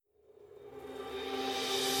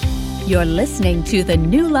You're listening to the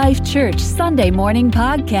New Life Church Sunday Morning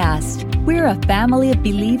Podcast. We're a family of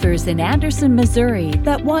believers in Anderson, Missouri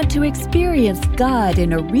that want to experience God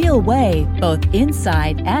in a real way, both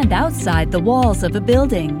inside and outside the walls of a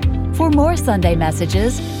building. For more Sunday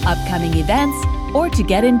messages, upcoming events, or to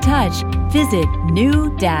get in touch, visit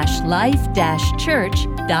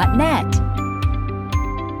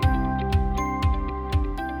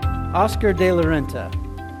new-life-church.net. Oscar de la Renta.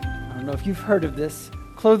 I don't know if you've heard of this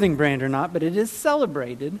clothing brand or not, but it is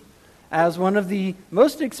celebrated as one of the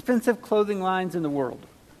most expensive clothing lines in the world.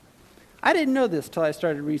 I didn't know this till I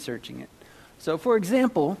started researching it. So, for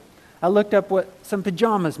example, I looked up what some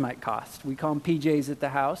pajamas might cost. We call them PJs at the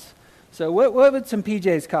house. So what would some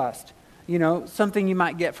PJs cost? You know, something you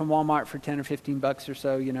might get from Walmart for 10 or 15 bucks or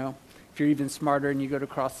so, you know. If you're even smarter and you go to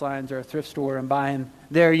Cross Lines or a thrift store and buy them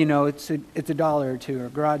there, you know, it's $1 or $2 or a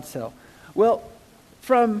garage sale. Well,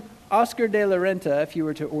 from Oscar de la Renta, if you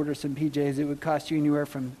were to order some PJs, it would cost you anywhere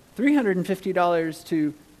from $350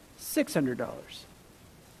 to $600.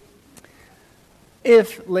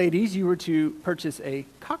 If, ladies, you were to purchase a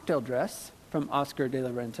cocktail dress from Oscar de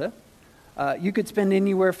la Renta, you could spend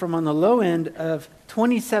anywhere from on the low end of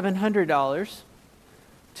 $2,700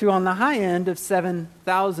 to on the high end of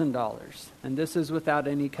 $7,000. And this is without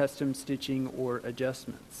any custom stitching or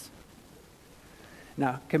adjustments.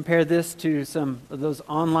 Now, compare this to some of those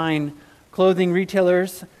online clothing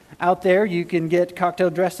retailers out there. You can get cocktail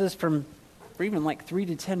dresses for even like $3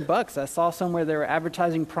 to $10. I saw somewhere they were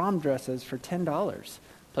advertising prom dresses for $10,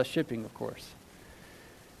 plus shipping, of course.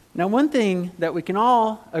 Now, one thing that we can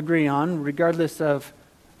all agree on, regardless of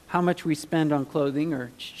how much we spend on clothing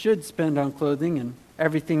or should spend on clothing and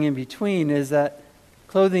everything in between, is that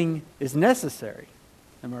clothing is necessary.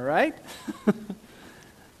 Am I right?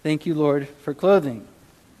 Thank you, Lord, for clothing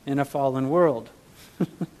in a fallen world.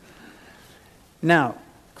 Now,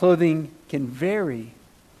 clothing can vary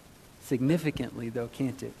significantly, though,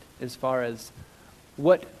 can't it, as far as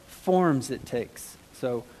what forms it takes.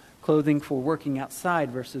 So, clothing for working outside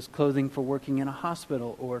versus clothing for working in a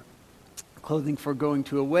hospital, or clothing for going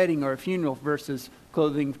to a wedding or a funeral versus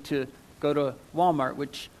clothing to go to Walmart,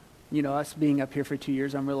 which, you know, us being up here for 2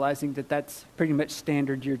 years, I'm realizing that that's pretty much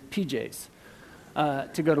standard your PJs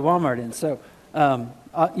to go to Walmart in. So,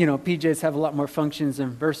 you know, PJs have a lot more functions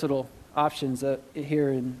and versatile options here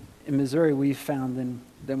in Missouri we've found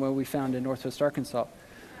than what we found in Northwest Arkansas.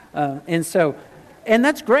 And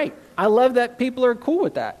that's great. I love that people are cool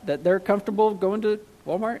with that they're comfortable going to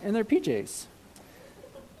Walmart in their PJs.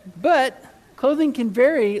 But clothing can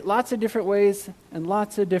vary lots of different ways and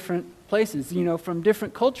lots of different places, you know, from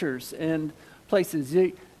different cultures and places.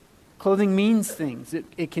 Clothing means things.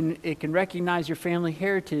 It can recognize your family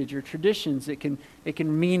heritage or traditions. It can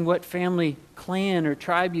mean what family, clan, or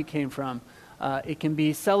tribe you came from. It can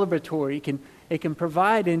be celebratory. It can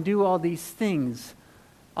provide and do all these things.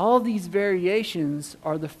 All these variations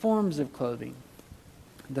are the forms of clothing.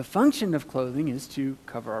 The function of clothing is to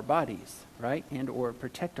cover our bodies, right, and or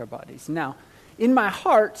protect our bodies. Now, in my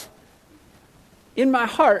heart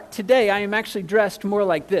today, I am actually dressed more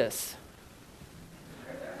like this.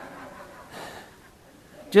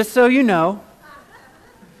 Just so you know,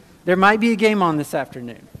 there might be a game on this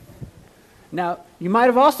afternoon. Now, you might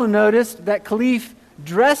have also noticed that Khalif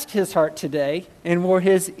dressed his heart today and wore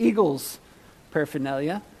his Eagles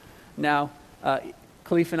paraphernalia. Now,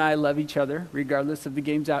 Khalif and I love each other regardless of the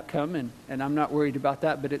game's outcome, and I'm not worried about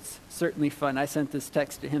that, but it's certainly fun. I sent this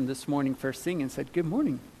text to him this morning first thing and said, "Good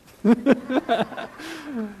morning."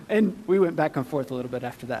 And we went back and forth a little bit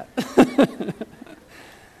after that.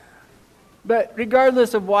 But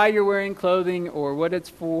regardless of why you're wearing clothing or what it's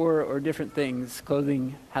for or different things,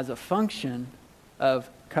 clothing has a function of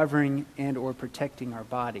covering and or protecting our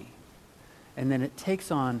body. And then it takes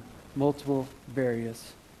on multiple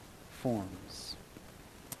various forms.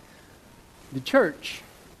 The church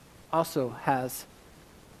also has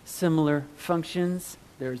similar functions.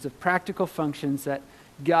 There's the practical functions that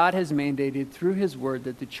God has mandated through His Word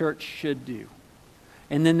that the church should do.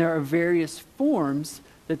 And then there are various forms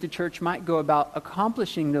that the church might go about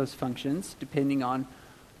accomplishing those functions depending on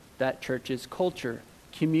that church's culture,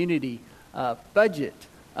 community, budget,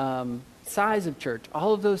 size of church.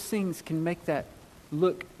 All of those things can make that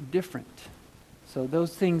look different. So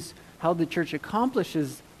those things, how the church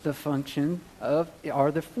accomplishes the function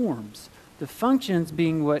are the forms. The functions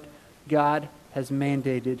being what God has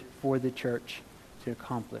mandated for the church to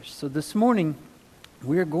accomplish. So this morning,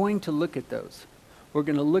 we're going to look at those. We're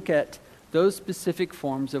going to look at those specific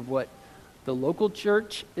forms of what the local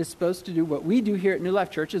church is supposed to do, what we do here at New Life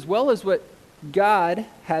Church, as well as what God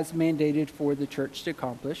has mandated for the church to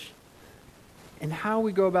accomplish. and how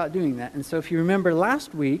we go about doing that. And so if you remember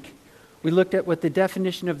last week, we looked at what the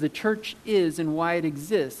definition of the church is and why it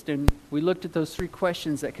exists. And we looked at those 3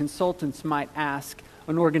 questions that consultants might ask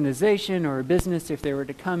an organization or a business if they were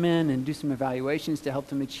to come in and do some evaluations to help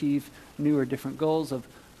them achieve new or different goals of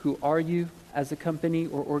who are you as a company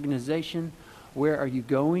or organization? Where are you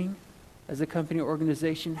going as a company or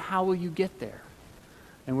organization? How will you get there?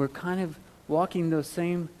 And we're kind of walking those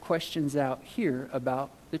same questions out here about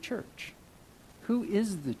the church. Who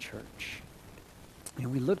is the church?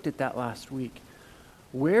 And we looked at that last week.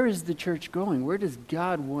 Where is the church going? Where does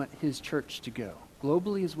God want his church to go?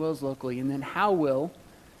 Globally as well as locally. And then how will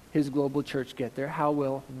his global church get there? How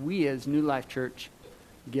will we as New Life Church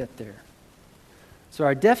get there? So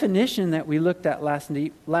our definition that we looked at last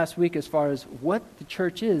week as far as what the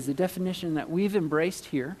church is, the definition that we've embraced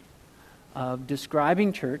here of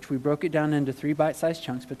describing church, we broke it down into 3 bite-sized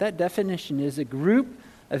chunks, but that definition is a group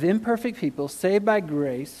of imperfect people saved by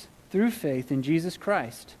grace through faith in Jesus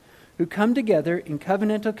Christ, who come together in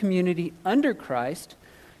covenantal community under Christ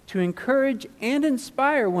to encourage and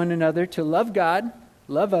inspire one another to love God,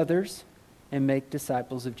 love others, and make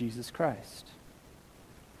disciples of Jesus Christ.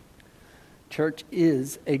 Church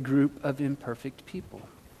is a group of imperfect people.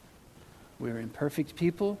 We're imperfect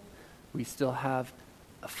people. We still have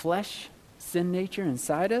a flesh, sin nature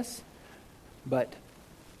inside us. But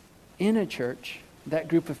in a church, that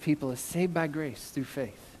group of people is saved by grace through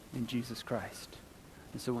faith in Jesus Christ.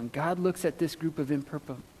 And so when God looks at this group of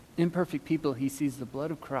imperfect people, he sees the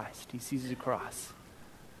blood of Christ. He sees the cross.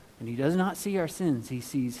 And he does not see our sins. He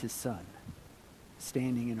sees his Son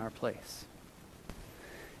standing in our place.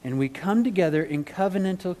 And we come together in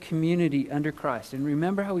covenantal community under Christ. And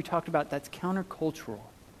remember how we talked about that's countercultural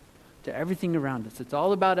to everything around us. It's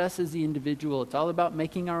all about us as the individual. It's all about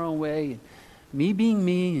making our own way, and me being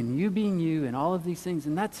me and you being you and all of these things.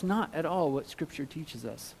 And that's not at all what Scripture teaches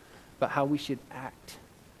us about how we should act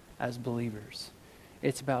as believers.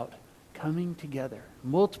 It's about coming together.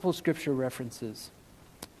 Multiple Scripture references.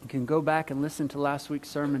 You can go back and listen to last week's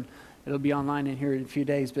sermon. It'll be online in here in a few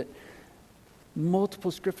days. But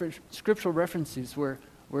multiple scriptural references where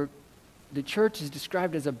the church is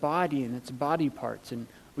described as a body and its body parts. And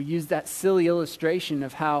we use that silly illustration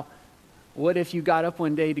of how, what if you got up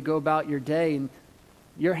one day to go about your day and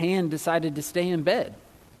your hand decided to stay in bed?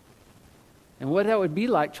 And what that would be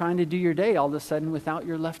like trying to do your day all of a sudden without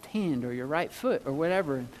your left hand or your right foot or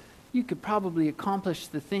whatever. And you could probably accomplish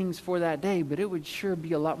the things for that day, but it would sure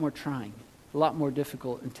be a lot more trying, a lot more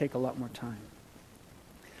difficult, and take a lot more time.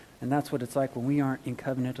 And that's what it's like when we aren't in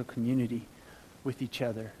covenantal community with each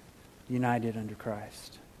other, united under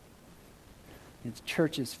Christ. And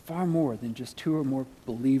church is far more than just 2 or more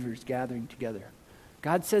believers gathering together.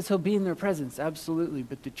 God says he'll be in their presence, absolutely,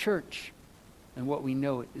 but the church and what we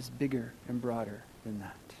know it is bigger and broader than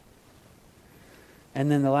that.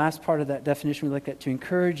 And then the last part of that definition we looked at, to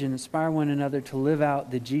encourage and inspire one another to live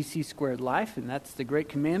out the GC squared life, and that's the Great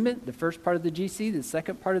Commandment, the first part of the GC. The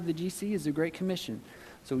second part of the GC is the Great Commission.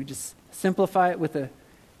 So we just simplify it with a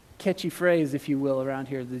catchy phrase, if you will, around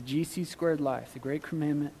here, the GC squared life, the Great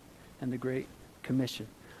Commandment and the Great Commission.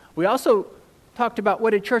 We also talked about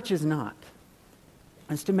what a church is not.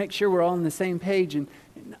 It's to make sure we're all on the same page and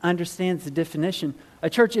understands the definition. A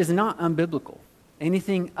church is not unbiblical,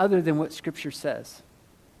 anything other than what Scripture says.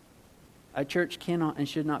 A church cannot and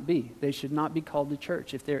should not be. They should not be called a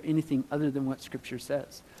church if they're anything other than what Scripture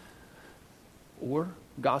says. Or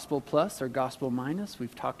gospel plus or gospel minus.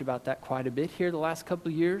 We've talked about that quite a bit here the last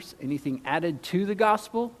couple of years. Anything added to the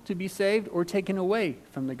gospel to be saved or taken away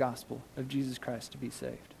from the gospel of Jesus Christ to be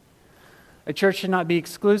saved. A church should not be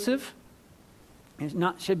exclusive. It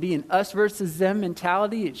should be an us versus them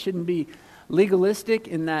mentality. It shouldn't be legalistic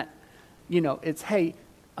in that, it's, hey,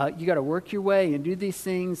 you got to work your way and do these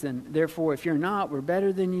things, and therefore if you're not, we're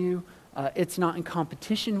better than you. It's not in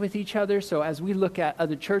competition with each other. So as we look at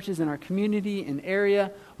other churches in our community and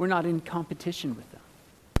area, we're not in competition with them.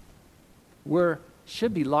 We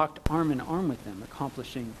should be locked arm in arm with them,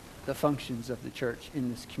 accomplishing the functions of the church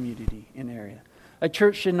in this community and area. A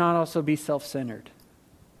church should not also be self-centered.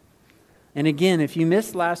 And again, if you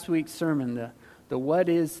missed last week's sermon, the what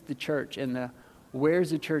is the church and the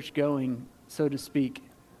where's the church going, so to speak,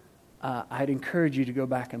 I'd encourage you to go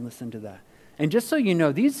back and listen to that. And just so you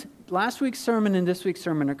know, these last week's sermon and this week's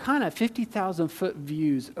sermon are kind of 50,000-foot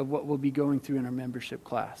views of what we'll be going through in our membership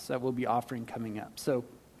class that we'll be offering coming up. So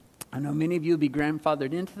I know many of you will be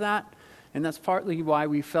grandfathered into that, and that's partly why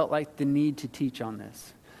we felt like the need to teach on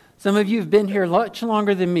this. Some of you have been here much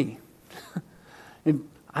longer than me. And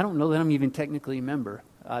I don't know that I'm even technically a member.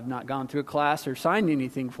 I've not gone through a class or signed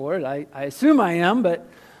anything for it. I assume I am, but,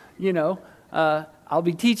 I'll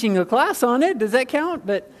be teaching a class on it. Does that count?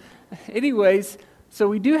 But anyways, so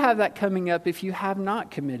we do have that coming up if you have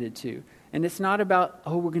not committed to. And it's not about,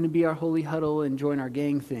 we're going to be our holy huddle and join our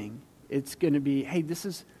gang thing. It's going to be, hey, this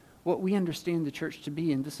is what we understand the church to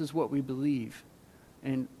be, and this is what we believe.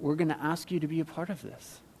 And we're going to ask you to be a part of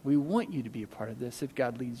this. We want you to be a part of this if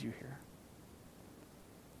God leads you here.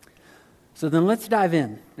 So then let's dive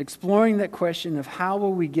in, exploring that question of how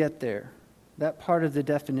will we get there, that part of the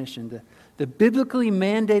definition, the biblically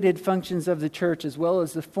mandated functions of the church, as well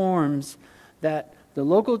as the forms that the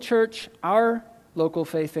local church, our local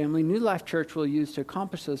faith family, New Life Church, will use to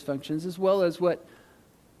accomplish those functions, as well as what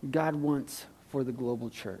God wants for the global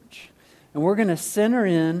church. And we're going to center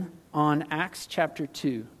in on Acts chapter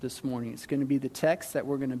 2 this morning. It's going to be the text that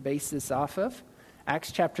we're going to base this off of.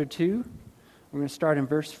 Acts chapter 2, we're going to start in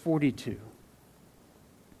verse 42.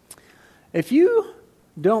 If you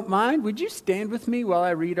don't mind, would you stand with me while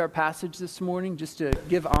I read our passage this morning, just to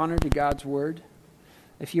give honor to God's word?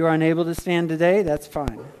 If you are unable to stand today, that's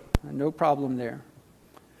fine. No problem there.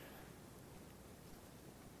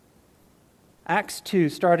 Acts 2,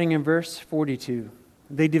 starting in verse 42.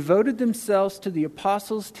 They devoted themselves to the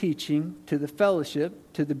apostles' teaching, to the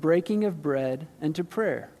fellowship, to the breaking of bread, and to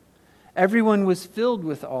prayer. Everyone was filled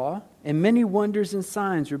with awe, and many wonders and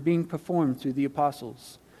signs were being performed through the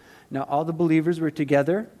apostles. Now all the believers were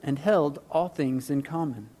together and held all things in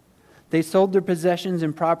common. They sold their possessions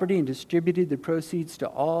and property and distributed the proceeds to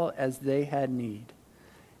all as they had need.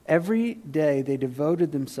 Every day they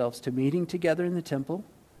devoted themselves to meeting together in the temple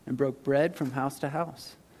and broke bread from house to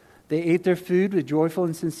house. They ate their food with joyful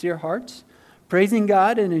and sincere hearts, praising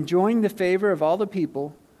God and enjoying the favor of all the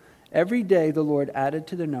people. Every day the Lord added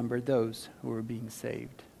to their number those who were being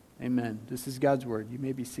saved. Amen. This is God's word. You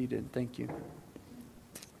may be seated. Thank you.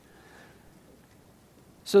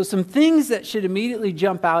 So some things that should immediately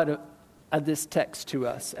jump out of this text to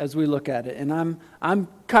us as we look at it. And I'm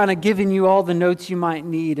kind of giving you all the notes you might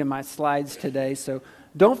need in my slides today. So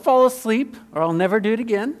don't fall asleep or I'll never do it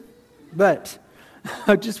again. But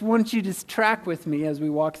I just want you to track with me as we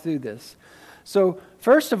walk through this. So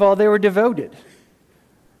first of all, they were devoted.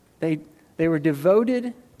 They were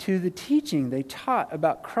devoted to the teaching. They taught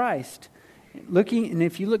about Christ. And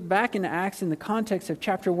if you look back into Acts in the context of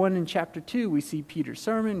chapter 1 and chapter 2, we see Peter's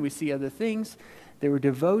sermon, we see other things. They were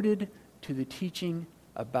devoted to the teaching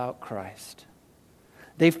about Christ.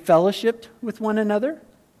 They fellowshiped with one another.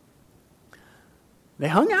 They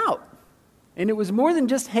hung out. And it was more than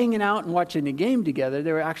just hanging out and watching a game together.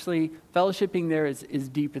 They were actually, fellowshipping there is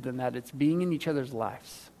deeper than that. It's being in each other's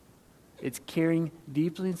lives. It's caring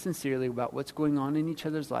deeply and sincerely about what's going on in each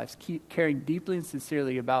other's lives. Keep caring deeply and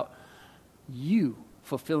sincerely about you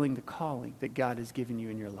fulfilling the calling that God has given you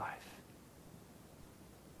in your life.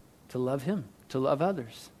 To love Him, to love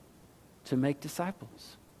others, to make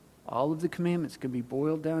disciples. All of the commandments can be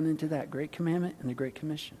boiled down into that great commandment and the Great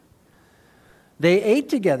Commission. They ate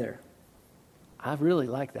together. I really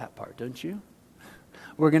like that part, don't you?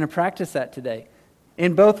 We're going to practice that today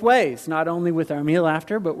in both ways, not only with our meal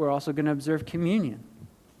after, but we're also going to observe communion.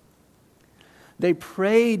 They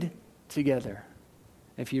prayed together.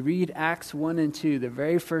 If you read Acts 1 and 2, the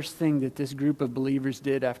very first thing that this group of believers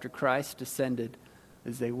did after Christ descended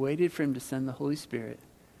is they waited for Him to send the Holy Spirit,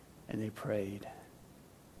 and they prayed.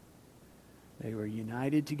 They were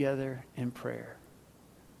united together in prayer.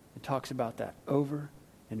 It talks about that over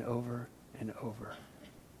and over and over.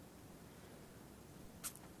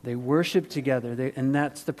 They worshiped together, and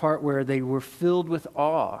that's the part where they were filled with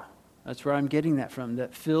awe. That's where I'm getting that from.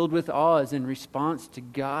 That filled with awe is in response to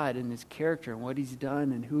God and His character and what He's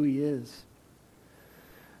done and who He is.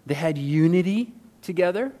 They had unity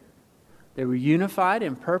together. They were unified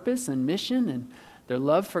in purpose and mission and their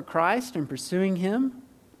love for Christ and pursuing Him.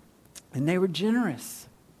 And they were generous.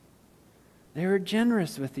 They were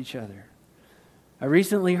generous with each other. I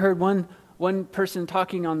recently heard one person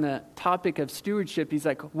talking on the topic of stewardship. He's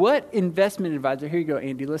like, what investment advisor, here you go,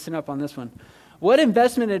 Andy, listen up on this one. What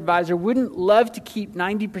investment advisor wouldn't love to keep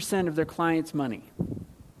 90% of their clients' money?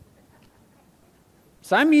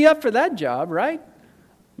 Sign me up for that job, right?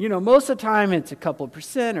 You know, most of the time it's a couple of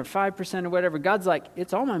percent or 5% or whatever. God's like,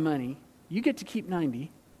 it's all my money. You get to keep 90.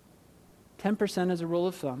 10% as a rule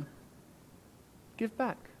of thumb. Give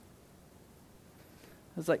back.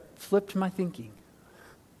 I was like, flipped my thinking.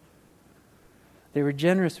 They were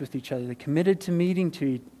generous with each other. They committed to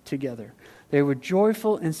meeting together. They were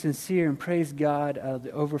joyful and sincere and praised God out of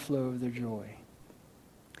the overflow of their joy.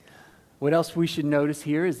 What else we should notice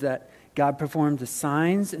here is that God performed the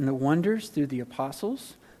signs and the wonders through the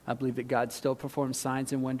apostles. I believe that God still performs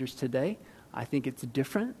signs and wonders today. I think it's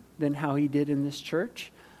different than how He did in this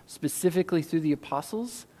church. specifically through the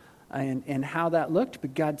apostles and how that looked,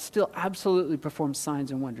 but God still absolutely performs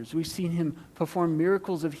signs and wonders. We've seen him perform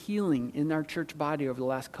miracles of healing in our church body over the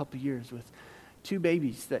last couple of years with 2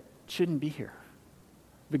 babies that shouldn't be here,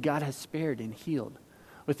 but God has spared and healed.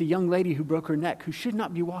 With a young lady who broke her neck, who should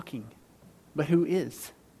not be walking, but who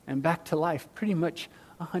is, and back to life, pretty much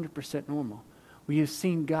 100% normal. We have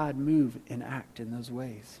seen God move and act in those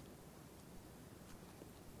ways.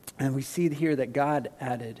 And we see here that God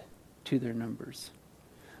added to their numbers.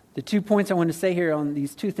 The 2 points I want to say here on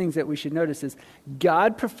these 2 things that we should notice is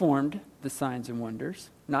God performed the signs and wonders,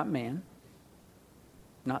 not man.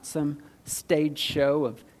 Not some stage show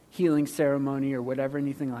of healing ceremony or whatever,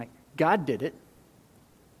 anything like. God did it.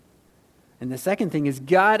 And the second thing is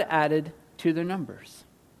God added to their numbers.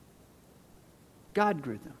 God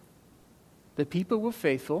grew them. The people were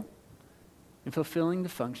faithful in fulfilling the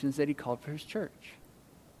functions that he called for his church.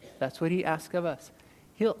 That's what he asks of us.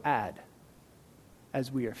 He'll add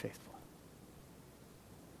as we are faithful.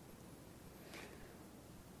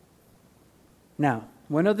 Now,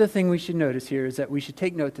 one other thing we should notice here is that we should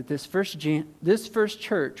take note that this first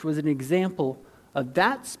church was an example of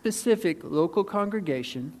that specific local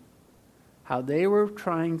congregation, how they were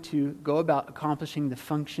trying to go about accomplishing the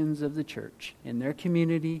functions of the church in their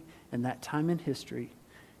community and that time in history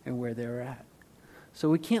and where they were at. So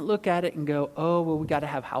we can't look at it and go, oh, well, we got to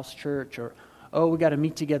have house church, or oh, we got to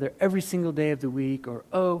meet together every single day of the week, or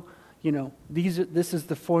oh, this is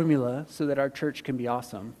the formula so that our church can be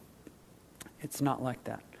awesome. It's not like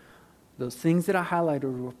that. Those things that I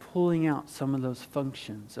highlighted were pulling out some of those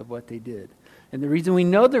functions of what they did. And the reason we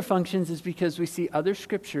know their functions is because we see other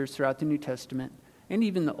scriptures throughout the New Testament and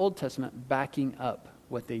even the Old Testament backing up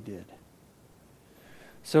what they did.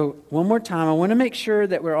 So one more time, I want to make sure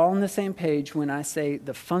that we're all on the same page when I say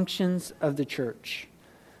the functions of the church.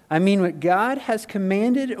 I mean what God has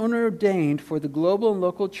commanded and ordained for the global and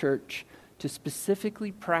local church to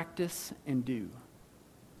specifically practice and do.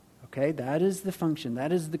 Okay, that is the function.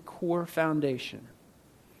 That is the core foundation.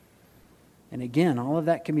 And again, all of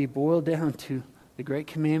that can be boiled down to the Great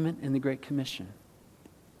Commandment and the Great Commission.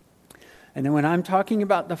 And then when I'm talking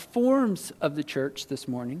about the forms of the church this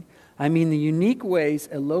morning, I mean the unique ways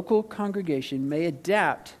a local congregation may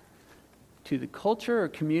adapt to the culture or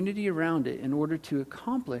community around it in order to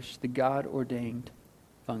accomplish the God-ordained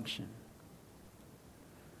function.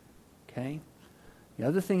 Okay? The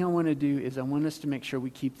other thing I want to do is I want us to make sure we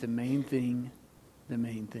keep the main thing,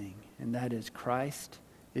 and that is Christ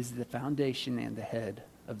is the foundation and the head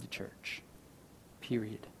of the church.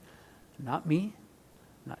 Period. Not me,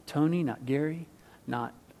 not Tony, not Gary,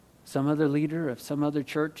 not some other leader of some other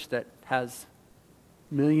church that has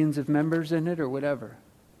millions of members in it or whatever.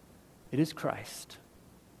 It is Christ.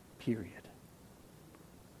 Period.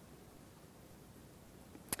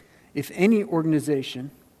 If any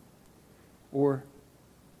organization or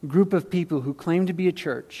group of people who claim to be a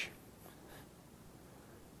church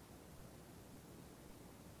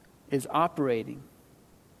is operating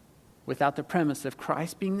without the premise of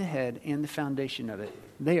Christ being the head and the foundation of it,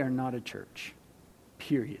 they are not a church.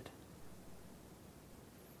 Period.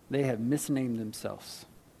 They have misnamed themselves.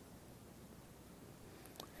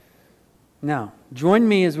 Now, join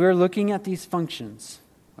me as we're looking at these functions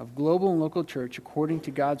of global and local church according to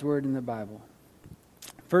God's word in the Bible.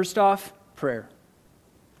 First off, prayer.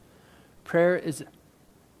 Prayer is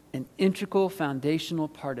an integral, foundational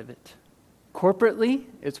part of it. Corporately,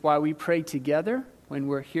 it's why we pray together when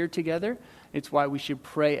we're here together. It's why we should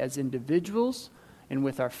pray as individuals and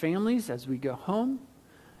with our families as we go home.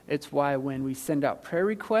 It's why when we send out prayer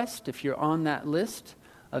requests, if you're on that list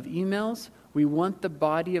of emails, we want the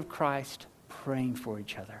body of Christ praying for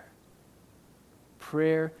each other.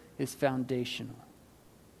 Prayer is foundational.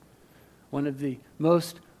 One of the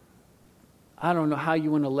most, I don't know how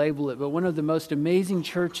you want to label it, but one of the most amazing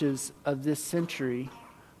churches of this century,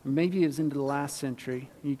 or maybe it was into the last century.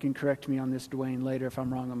 You can correct me on this, Dwayne, later if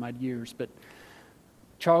I'm wrong on my years, but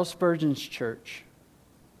Charles Spurgeon's church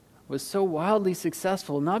was so wildly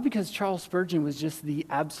successful, not because Charles Spurgeon was just the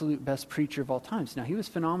absolute best preacher of all times. Now, he was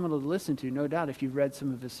phenomenal to listen to, no doubt, if you've read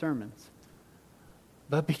some of his sermons.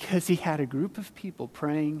 But because he had a group of people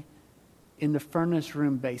praying in the furnace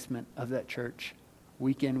room basement of that church,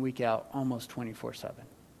 week in, week out, almost 24/7.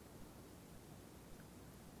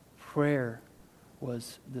 Prayer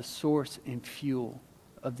was the source and fuel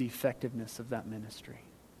of the effectiveness of that ministry.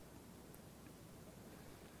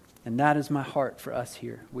 And that is my heart for us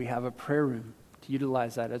here. We have a prayer room to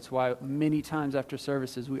utilize that. That's why many times after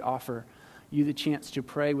services we offer you the chance to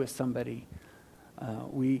pray with somebody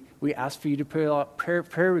We ask for you to put out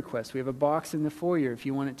prayer requests. We have a box in the foyer if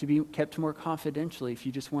you want it to be kept more confidentially, if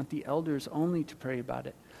you just want the elders only to pray about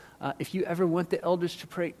it. If you ever want the elders to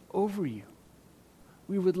pray over you,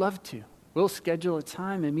 we would love to. We'll schedule a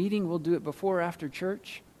time, a meeting. We'll do it before or after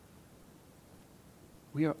church.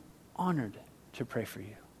 We are honored to pray for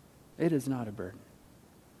you. It is not a burden.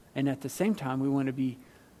 And at the same time, we want to be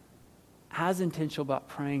as intentional about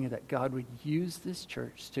praying that God would use this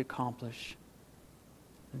church to accomplish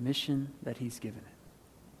the mission that he's given it.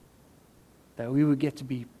 That we would get to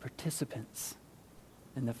be participants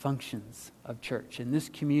in the functions of church, in this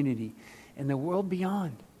community, in the world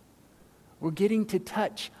beyond. We're getting to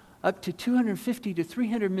touch up to 250 to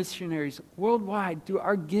 300 missionaries worldwide through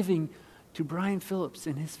our giving to Brian Phillips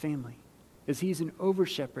and his family, as he's an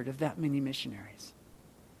over-shepherd of that many missionaries.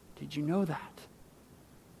 Did you know that?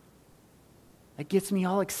 It gets me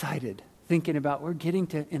all excited thinking about we're getting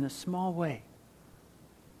to, in a small way,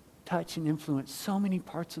 touch and influence so many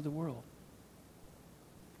parts of the world.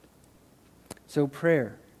 So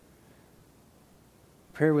prayer.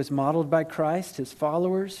 Prayer was modeled by Christ, his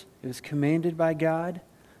followers. It was commanded by God.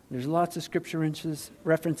 There's lots of scripture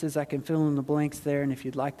references. I can fill in the blanks there, and if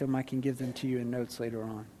you'd like them, I can give them to you in notes later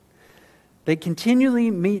on. They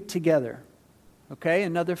continually meet together. Okay,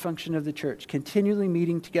 another function of the church, continually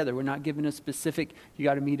meeting together. We're not given a specific, you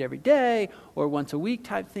got to meet every day or once a week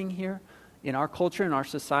type thing here. In our culture, in our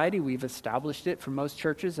society, we've established it for most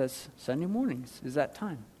churches as Sunday mornings is that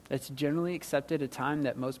time. It's generally accepted a time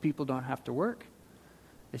that most people don't have to work.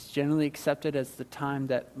 It's generally accepted as the time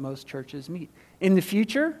that most churches meet. In the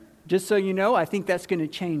future, just so you know, I think that's going to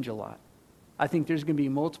change a lot. I think there's going to be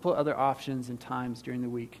multiple other options and times during the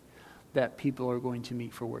week that people are going to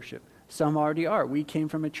meet for worship. Some already are. We came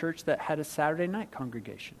from a church that had a Saturday night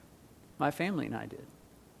congregation. My family and I did.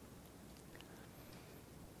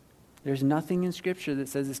 There's nothing in Scripture that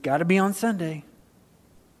says it's got to be on Sunday.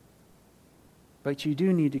 But you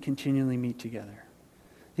do need to continually meet together.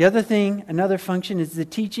 The other thing, another function, is the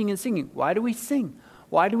teaching and singing. Why do we sing?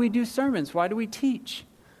 Why do we do sermons? Why do we teach?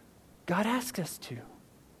 God asks us to.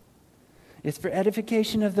 It's for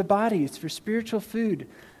edification of the body. It's for spiritual food.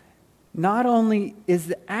 Not only is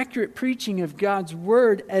the accurate preaching of God's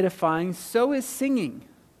word edifying, so is singing.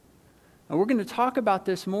 And we're going to talk about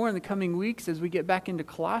this more in the coming weeks as we get back into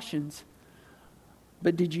Colossians.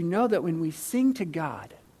 But did you know that when we sing to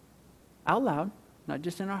God, out loud, not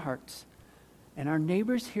just in our hearts, and our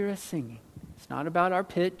neighbors hear us singing, it's not about our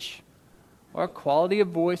pitch or our quality of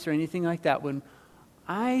voice or anything like that. When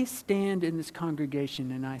I stand in this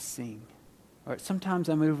congregation and I sing, or sometimes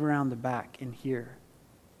I move around the back and hear,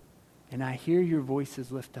 and I hear your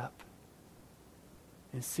voices lift up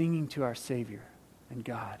and singing to our Savior and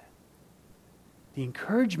God. The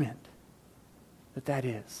encouragement that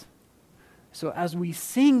is. So as we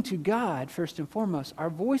sing to God, first and foremost, our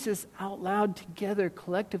voices out loud together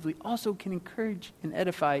collectively also can encourage and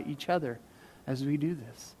edify each other as we do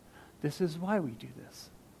this. This is why we do this.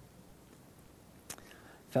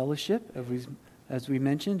 Fellowship, as we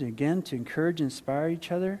mentioned, again, to encourage and inspire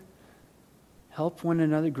each other. Help one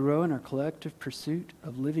another grow in our collective pursuit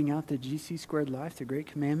of living out the GC squared life, the Great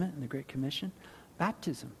Commandment and the Great Commission.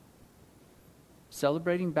 Baptism.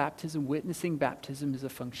 Celebrating baptism, witnessing baptism is a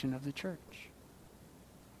function of the church.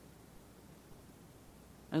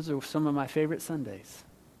 Those are some of my favorite Sundays,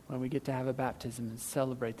 when we get to have a baptism and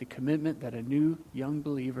celebrate the commitment that a new young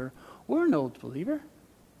believer or an old believer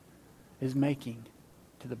is making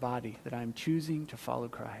to the body, that I'm choosing to follow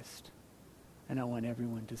Christ. And I want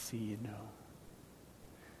everyone to see and know.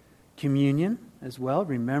 Communion as well,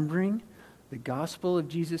 remembering the gospel of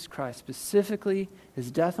Jesus Christ, specifically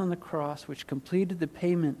his death on the cross, which completed the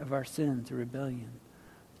payment of our sins, the rebellion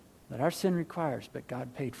that our sin requires, but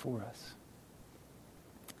God paid for us.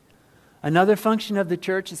 Another function of the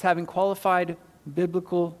church is having qualified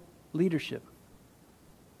biblical leadership.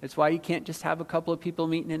 It's why you can't just have a couple of people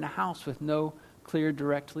meeting in a house with no clear,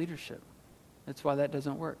 direct leadership. That's why that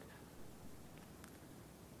doesn't work.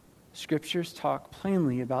 Scriptures talk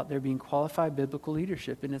plainly about there being qualified biblical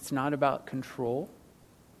leadership, and it's not about control,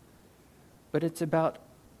 but it's about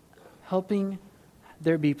helping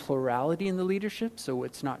there be plurality in the leadership, so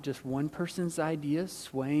it's not just one person's ideas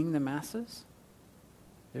swaying the masses.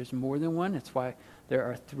 There's more than one. It's why there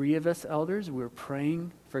are 3 of us elders. We're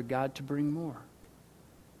praying for God to bring more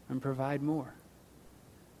and provide more.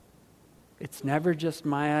 It's never just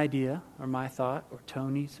my idea or my thought or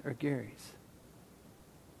Tony's or Gary's.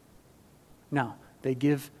 Now, they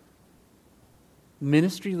give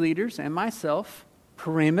ministry leaders and myself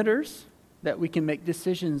parameters that we can make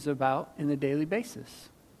decisions about on a daily basis.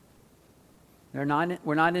 We're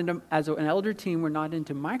not into, as an elder team, we're not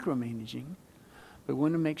into micromanaging, but we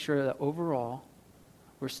want to make sure that overall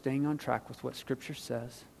we're staying on track with what Scripture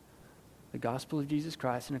says, the gospel of Jesus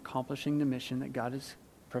Christ, and accomplishing the mission that God has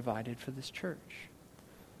provided for this church.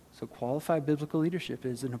 So qualified biblical leadership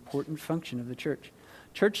is an important function of the church.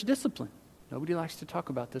 Church discipline. Nobody likes to talk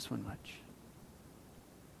about this one much.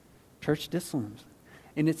 Church discipline.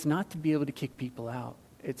 And it's not to be able to kick people out.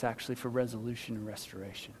 It's actually for resolution and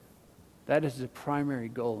restoration. That is the primary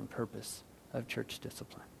goal and purpose of church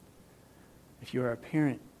discipline. If you are a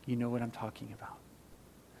parent, you know what I'm talking about.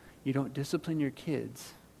 You don't discipline your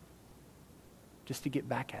kids just to get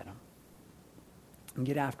back at them and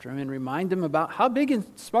get after them and remind them about how big and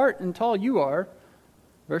smart and tall you are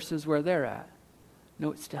versus where they're at.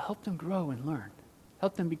 No, it's to help them grow and learn.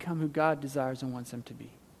 Help them become who God desires and wants them to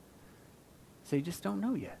be. So you just don't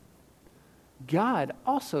know yet. God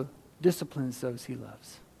also disciplines those he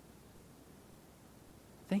loves.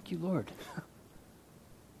 Thank you, Lord.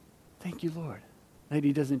 Thank you, Lord. That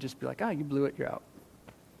he doesn't just be like, you blew it, you're out.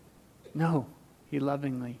 No, he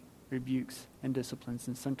lovingly rebukes and disciplines,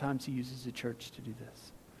 and sometimes he uses the church to do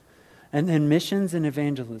this. And then missions and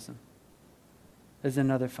evangelism is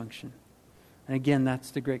another function. And again,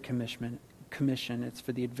 that's the Great Commission. It's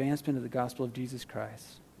for the advancement of the gospel of Jesus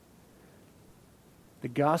Christ. The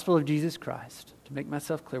gospel of Jesus Christ, to make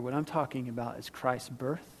myself clear, what I'm talking about is Christ's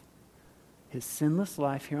birth, his sinless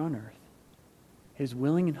life here on earth, his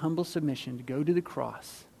willing and humble submission to go to the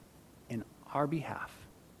cross in our behalf.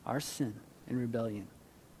 Our sin and rebellion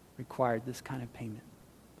required this kind of payment,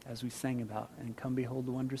 as we sang about, and come behold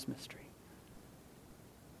the wondrous mystery.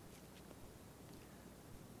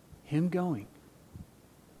 Him going,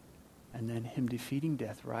 and then him defeating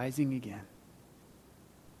death, rising again,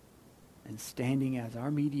 and standing as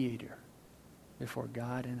our mediator before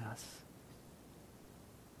God and us.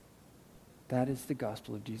 That is the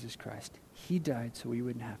gospel of Jesus Christ. He died so we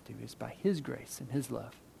wouldn't have to. It's by his grace and his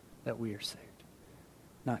love that we are saved,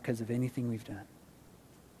 not because of anything we've done.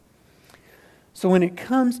 So when it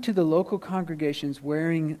comes to the local congregations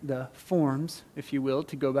wearing the forms, if you will,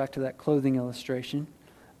 to go back to that clothing illustration,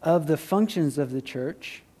 of the functions of the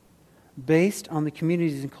church, based on the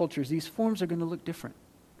communities and cultures, these forms are going to look different.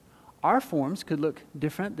 Our forms could look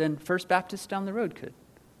different than First Baptist down the road could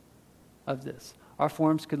of this. Our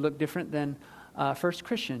forms could look different than First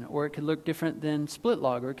Christian, or it could look different than Split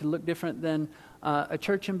Log, or it could look different than a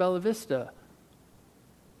church in Bella Vista.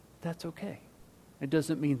 That's okay. It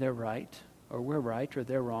doesn't mean they're right, or we're right, or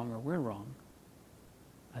they're wrong, or we're wrong.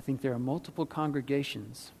 I think there are multiple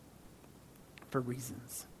congregations for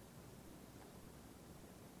reasons.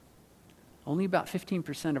 Only about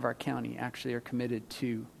 15% of our county actually are committed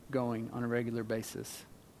to going on a regular basis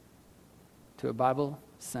to a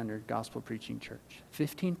Bible-centered, gospel-preaching church.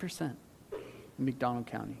 15% in McDonald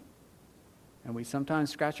County. And we sometimes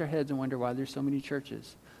scratch our heads and wonder why there's so many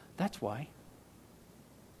churches. That's why.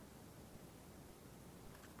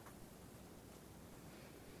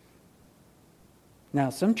 Now,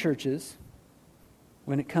 some churches,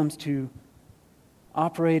 when it comes to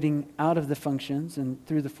operating out of the functions and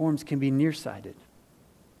through the forms, can be nearsighted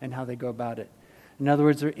in how they go about it. In other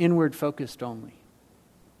words, they're inward focused only.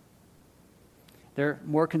 They're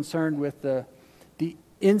more concerned with the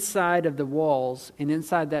inside of the walls and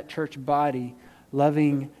inside that church body,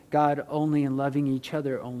 loving God only and loving each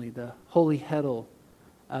other only. The holy huddle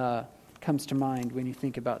comes to mind when you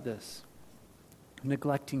think about this.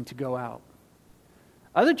 Neglecting to go out.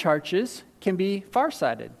 Other churches can be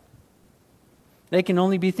farsighted. They can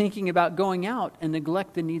only be thinking about going out and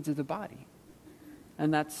neglect the needs of the body.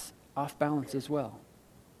 And that's off balance as well.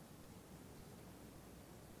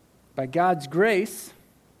 By God's grace,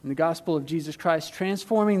 in the gospel of Jesus Christ,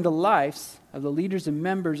 transforming the lives of the leaders and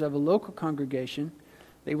members of a local congregation,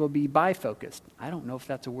 they will be bifocused. I don't know if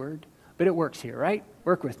that's a word, but it works here, right?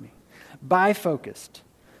 Work with me. Bifocused.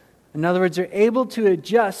 In other words, they're able to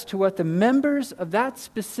adjust to what the members of that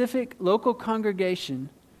specific local congregation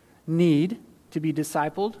need to be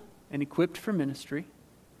discipled and equipped for ministry,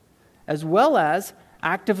 as well as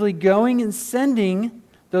actively going and sending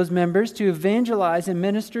those members to evangelize and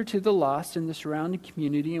minister to the lost in the surrounding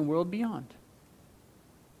community and world beyond.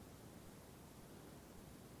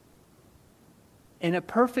 In a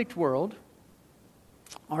perfect world,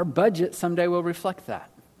 our budget someday will reflect that.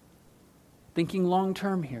 Thinking long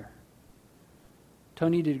term here.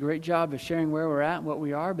 Tony did a great job of sharing where we're at and what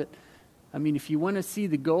we are, but I mean, if you want to see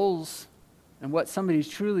the goals and what somebody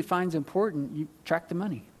truly finds important, you track the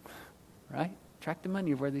money, right? Track the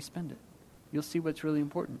money of where they spend it. You'll see what's really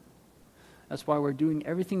important. That's why we're doing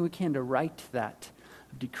everything we can to right that,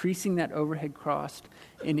 decreasing that overhead cost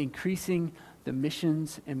and increasing the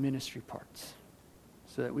missions and ministry parts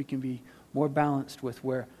so that we can be more balanced with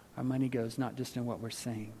where our money goes, not just in what we're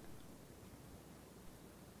saying.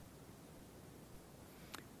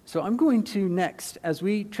 So I'm going to next, as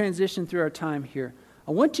we transition through our time here,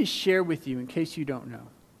 I want to share with you, in case you don't know,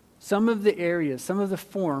 some of the areas, some of the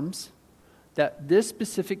forms that this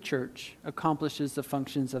specific church accomplishes the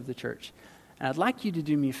functions of the church. And I'd like you to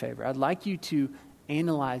do me a favor. I'd like you to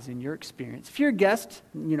analyze in your experience. If you're a guest,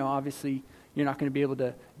 obviously you're not going to be able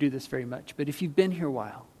to do this very much. But if you've been here a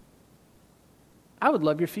while, I would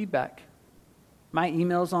love your feedback. My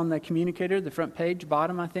email's on the communicator, the front page,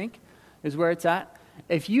 bottom, I think, is where it's at.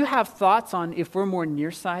 If you have thoughts on if we're more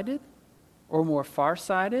nearsighted or more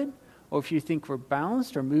farsighted, or if you think we're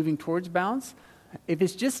balanced or moving towards balance, if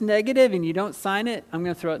it's just negative and you don't sign it, I'm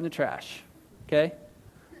going to throw it in the trash, okay?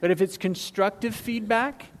 But if it's constructive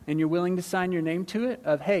feedback and you're willing to sign your name to it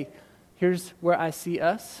of, hey, here's where I see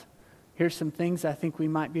us, here's some things I think we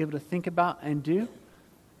might be able to think about and do,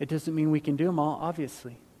 it doesn't mean we can do them all,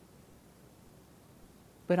 obviously.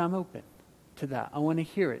 But I'm open to that. I want to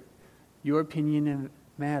hear it. Your opinion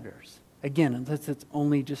matters. Again, unless it's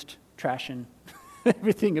only just trashing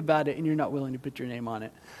everything about it and you're not willing to put your name on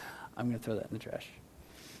it, I'm going to throw that in the trash.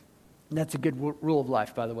 And that's a good rule of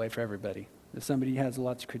life, by the way, for everybody. If somebody has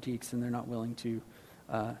lots of critiques and they're not willing to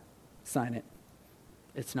sign it,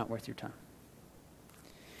 it's not worth your time.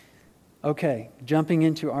 Okay, jumping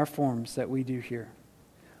into our forms that we do here.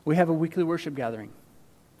 We have a weekly worship gathering.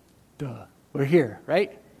 Duh. We're here,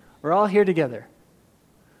 right? We're all here together.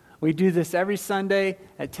 We do this every Sunday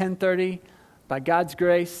at 10:30. By God's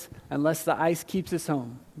grace, unless the ice keeps us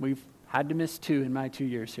home. We've had to miss 2 in my 2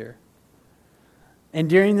 years here. And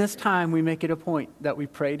during this time, we make it a point that we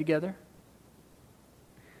pray together.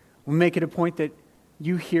 We make it a point that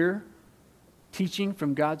you hear teaching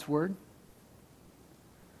from God's Word.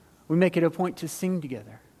 We make it a point to sing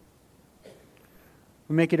together.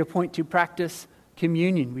 We make it a point to practice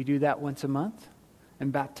communion. We do that once a month.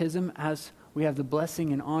 And baptism, as we have the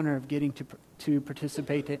blessing and honor of getting to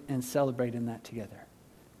participate and celebrate in that together.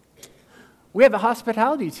 We have a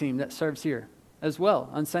hospitality team that serves here as well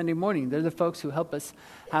on Sunday morning. They're the folks who help us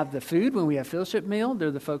have the food when we have fellowship meal.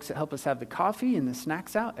 They're the folks that help us have the coffee and the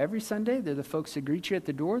snacks out every Sunday. They're the folks that greet you at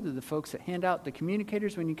the door. They're the folks that hand out the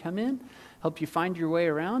communicators when you come in, help you find your way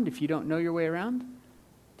around if you don't know your way around.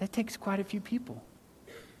 That takes quite a few people.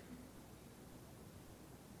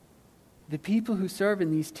 The people who serve in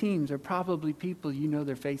these teams are probably people you know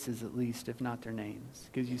their faces at least, if not their names,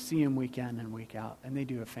 because you see them week in and week out, and they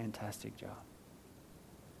do a fantastic job.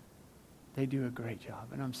 They do a great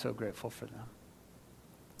job, and I'm so grateful for them.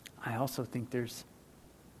 I also think there's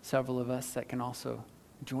several of us that can also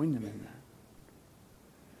join them in that.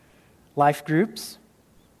 Life groups,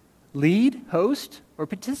 lead, host, or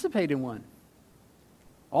participate in one.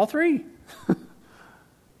 All 3.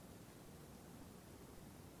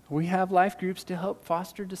 We have life groups to help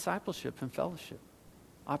foster discipleship and fellowship.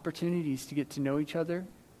 Opportunities to get to know each other,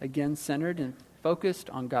 again, centered and focused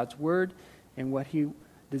on God's Word and what He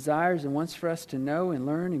desires and wants for us to know and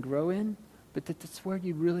learn and grow in. But that's where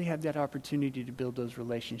you really have that opportunity to build those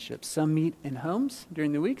relationships. Some meet in homes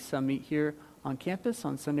during the week. Some meet here on campus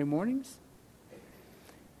on Sunday mornings.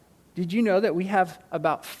 Did you know that we have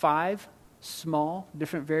about 5 small,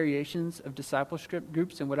 different variations of discipleship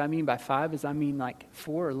groups? And what I mean by 5 is I mean like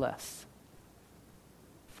 4 or less.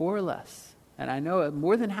 4 or less. And I know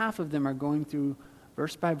more than half of them are going through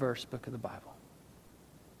verse by verse book of the Bible.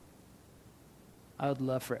 I would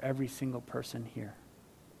love for every single person here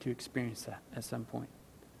to experience that at some point.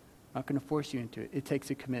 I'm not going to force you into it. It takes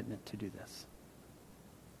a commitment to do this.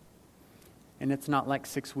 And it's not like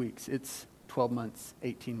 6 weeks. It's 12 months,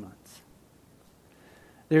 18 months.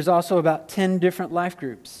 There's also about 10 different life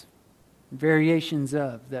groups, variations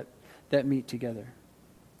of, that meet together.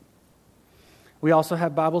 We also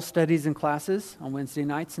have Bible studies and classes on Wednesday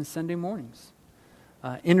nights and Sunday mornings.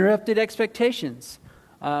 Interrupted expectations.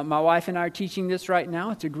 My wife and I are teaching this right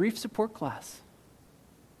now. It's a grief support class.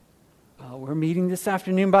 We're meeting this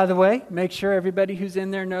afternoon, by the way. Make sure everybody who's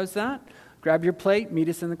in there knows that. Grab your plate, meet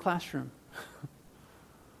us in the classroom.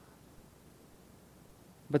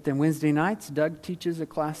 But then Wednesday nights, Doug teaches a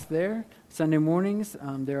class there. Sunday mornings,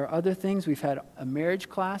 there are other things. We've had a marriage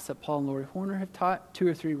class that Paul and Lori Horner have taught, 2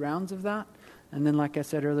 or 3 rounds of that. And then, like I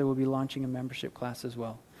said earlier, we'll be launching a membership class as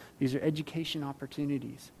well. These are education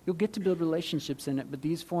opportunities. You'll get to build relationships in it, but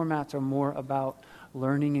these formats are more about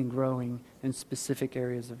learning and growing in specific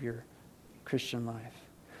areas of your Christian life.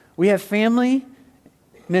 We have family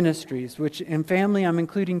ministries, which in family I'm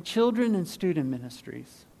including children and student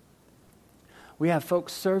ministries. We have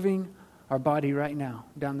folks serving our body right now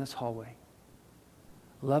down this hallway.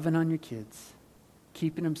 loving on your kids,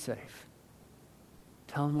 keeping them safe,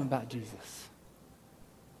 telling them about Jesus.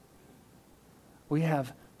 We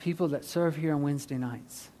have people that serve here on Wednesday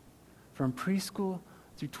nights, from preschool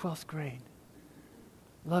through 12th grade,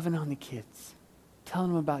 loving on the kids, telling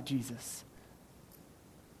them about Jesus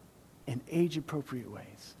in age-appropriate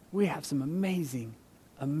ways. We have some amazing,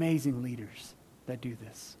 amazing leaders that do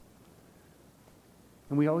this.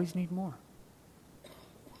 And we always need more.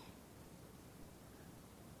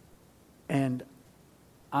 And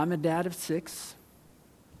I'm a dad of 6,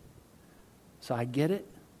 so I get it.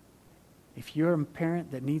 If you're a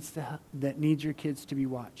parent that needs your kids to be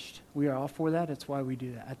watched, we are all for that. That's why we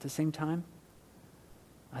do that. At the same time,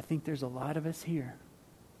 I think there's a lot of us here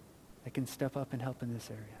that can step up and help in this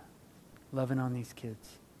area, loving on these kids.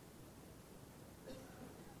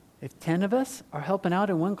 If 10 of us are helping out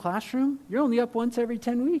in one classroom, you're only up once every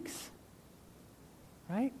 10 weeks,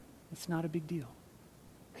 right? It's not a big deal.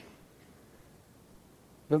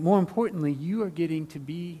 But more importantly, you are getting to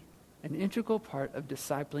be an integral part of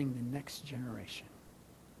discipling the next generation.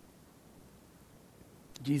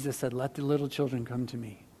 Jesus said, "Let the little children come to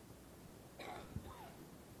me."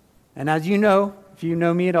 And as you know, if you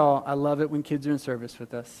know me at all, I love it when kids are in service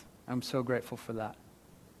with us. I'm so grateful for that.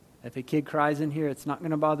 If a kid cries in here, it's not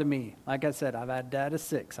going to bother me. Like I said, I've had dad of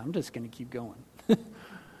 6. I'm just going to keep going.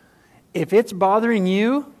 If it's bothering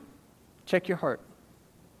you, check your heart.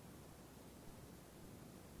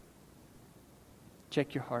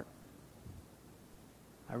 Check your heart.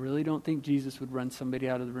 I really don't think Jesus would run somebody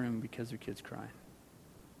out of the room because their kid's crying.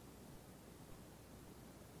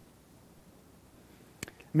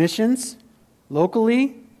 Missions,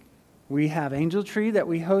 locally, we have Angel Tree that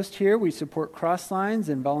we host here. We support Crosslines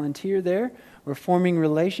and volunteer there. We're forming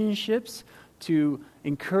relationships to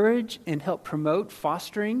encourage and help promote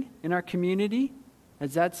fostering in our community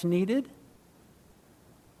as that's needed.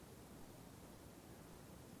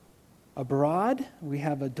 Abroad, we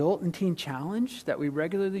have Adult and Teen Challenge that we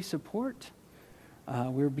regularly support.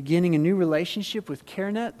 We're beginning a new relationship with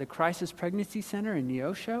CareNet, the Crisis Pregnancy Center in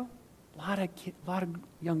Neosho. A lot of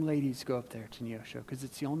young ladies go up there to Neosho because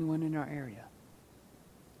it's the only one in our area.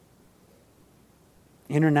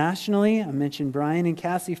 Internationally, I mentioned Brian and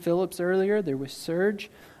Cassie Phillips earlier. There was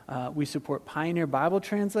Surge. We support Pioneer Bible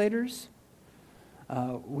Translators.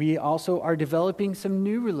 We also are developing some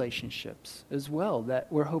new relationships as well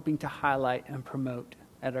that we're hoping to highlight and promote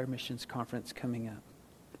at our missions conference coming up.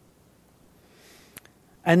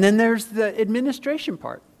 And then there's the administration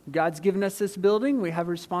part. God's given us this building. We have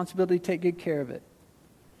a responsibility to take good care of it.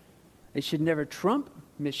 It should never trump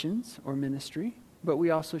missions or ministry, but we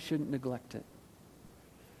also shouldn't neglect it.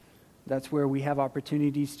 That's where we have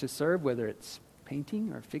opportunities to serve, whether it's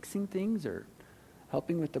painting or fixing things or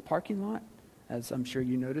helping with the parking lot. As I'm sure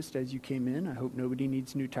you noticed as you came in, I hope nobody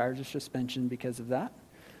needs new tires or suspension because of that.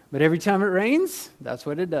 But every time it rains, that's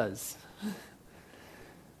what it does.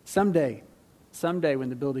 Someday when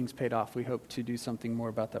the building's paid off, we hope to do something more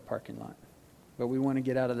about that parking lot. But we want to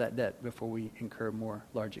get out of that debt before we incur more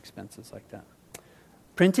large expenses like that.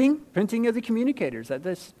 Printing of the communicators.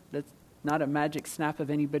 That's not a magic snap of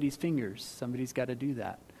anybody's fingers. Somebody's got to do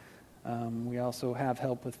that. We also have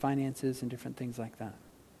help with finances and different things like that.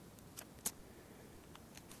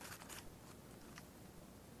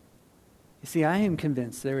 You see, I am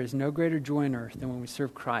convinced there is no greater joy on earth than when we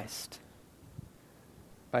serve Christ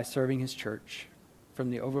by serving His church from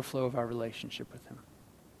the overflow of our relationship with Him.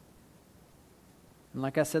 And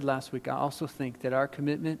like I said last week, I also think that our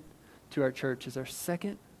commitment to our church is our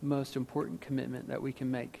second most important commitment that we can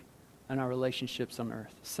make in our relationships on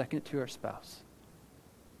earth, second to our spouse.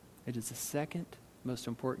 It is the second most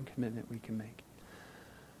important commitment we can make.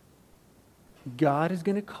 God is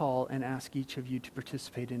going to call and ask each of you to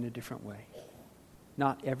participate in a different way.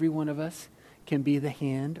 Not every one of us can be the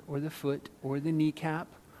hand or the foot or the kneecap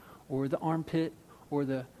or the armpit or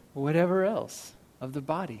the whatever else of the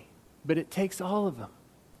body. But it takes all of them.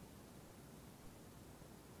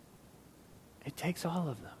 It takes all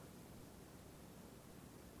of them.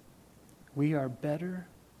 We are better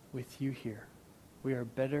with you here. We are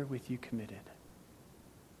better with you committed.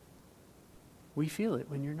 We feel it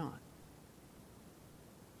when you're not.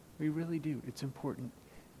 We really do. It's important.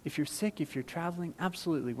 If you're sick, if you're traveling,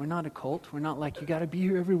 absolutely. We're not a cult. We're not like you got to be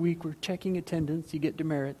here every week. We're checking attendance. You get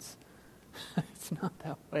demerits. It's not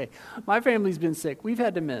that way. My family's been sick. We've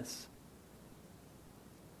had to miss.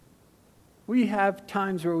 We have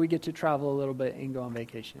times where we get to travel a little bit and go on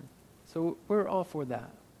vacation. So we're all for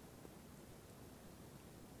that.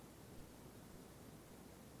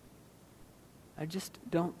 I just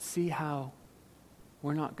don't see how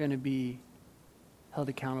we're not going to be held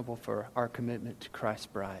accountable for our commitment to Christ's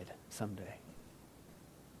bride someday.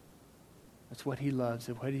 That's what he loves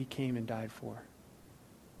and what he came and died for.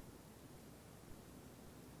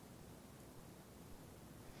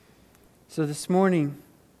 So this morning,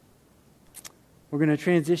 we're going to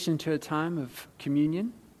transition to a time of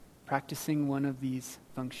communion, practicing one of these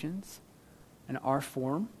functions. And our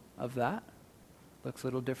form of that looks a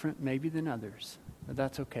little different maybe than others, but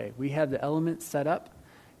that's okay. We have the elements set up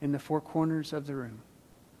in the four corners of the room.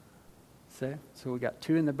 So we got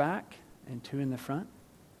 2 in the back and 2 in the front.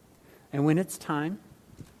 And when it's time,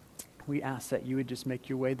 we ask that you would just make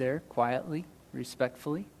your way there quietly,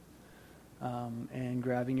 respectfully, and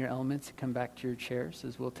grabbing your elements and come back to your chairs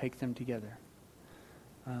as we'll take them together.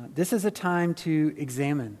 This is a time to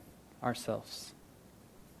examine ourselves.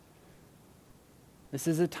 This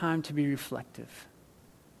is a time to be reflective.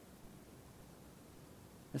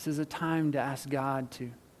 This is a time to ask God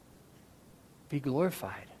to be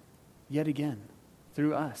glorified yet again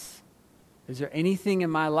through us. Is there anything in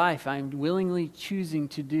my life I'm willingly choosing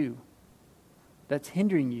to do that's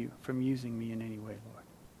hindering you from using me in any way, Lord?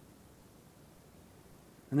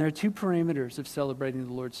 And there are 2 parameters of celebrating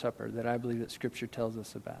the Lord's Supper that I believe that Scripture tells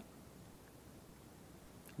us about.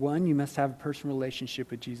 1, you must have a personal relationship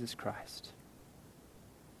with Jesus Christ.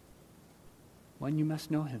 1, you must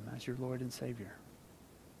know him as your Lord and Savior.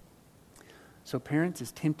 So parents,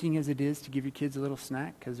 as tempting as it is to give your kids a little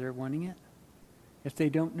snack because they're wanting it, if they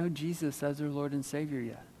don't know Jesus as their Lord and Savior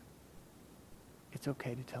yet, it's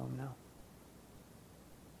okay to tell them no.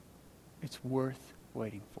 It's worth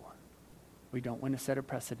waiting for. We don't want to set a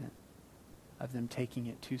precedent of them taking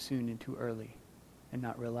it too soon and too early and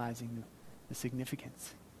not realizing the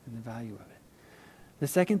significance and the value of it. The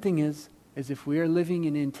second thing is if we are living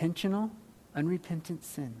in intentional, unrepentant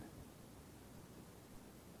sin,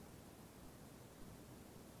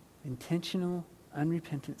 intentional,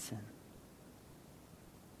 unrepentant sin,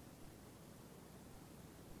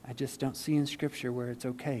 I just don't see in Scripture where it's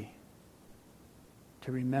okay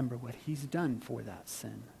to remember what he's done for that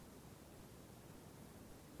sin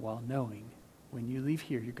while knowing when you leave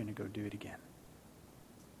here, you're going to go do it again.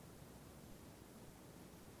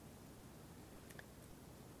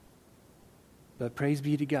 But praise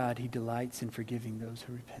be to God, he delights in forgiving those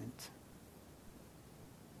who repent.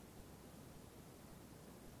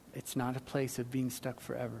 It's not a place of being stuck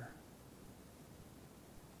forever.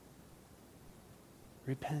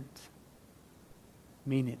 Repent.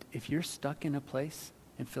 Mean it. If you're stuck in a place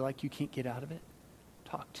and feel like you can't get out of it,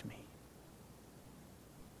 talk to me.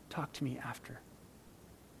 Talk to me after.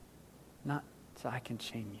 Not so I can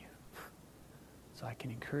shame you. So I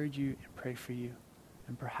can encourage you and pray for you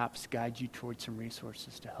and perhaps guide you towards some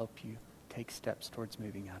resources to help you take steps towards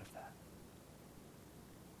moving out of that.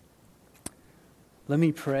 Let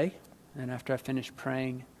me pray, and after I finish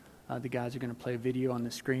praying, the guys are going to play a video on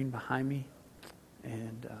the screen behind me,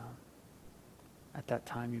 and at that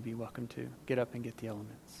time you'd be welcome to get up and get the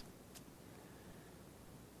elements.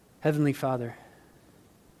 Heavenly Father,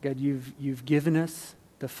 God, you've given us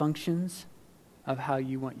the functions of how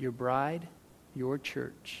you want your bride, your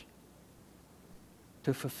church,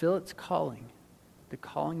 to fulfill its calling, the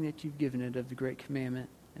calling that you've given it of the Great Commandment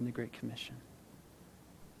and the Great Commission.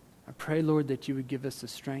 I pray, Lord, that you would give us the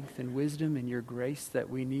strength and wisdom and your grace that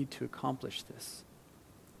we need to accomplish this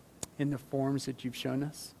in the forms that you've shown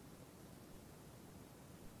us.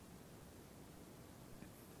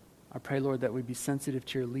 I pray, Lord, that we be sensitive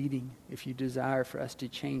to your leading if you desire for us to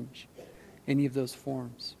change any of those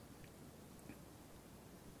forms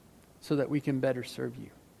so that we can better serve you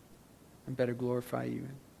and better glorify you.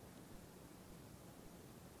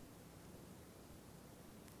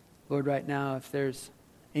 Lord, right now, if there's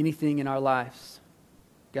anything in our lives,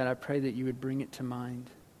 God, I pray that you would bring it to mind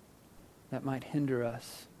that might hinder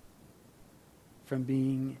us from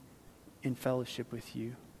being in fellowship with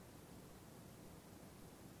you.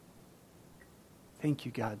 Thank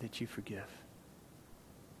you, God, that you forgive.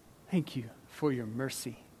 Thank you for your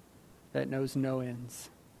mercy that knows no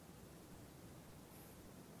ends.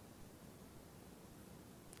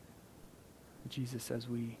 Jesus, as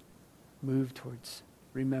we move towards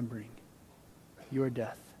remembering your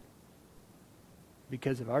death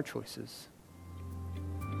because of our choices,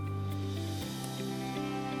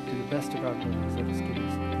 to the best of our abilities, let us give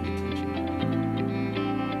us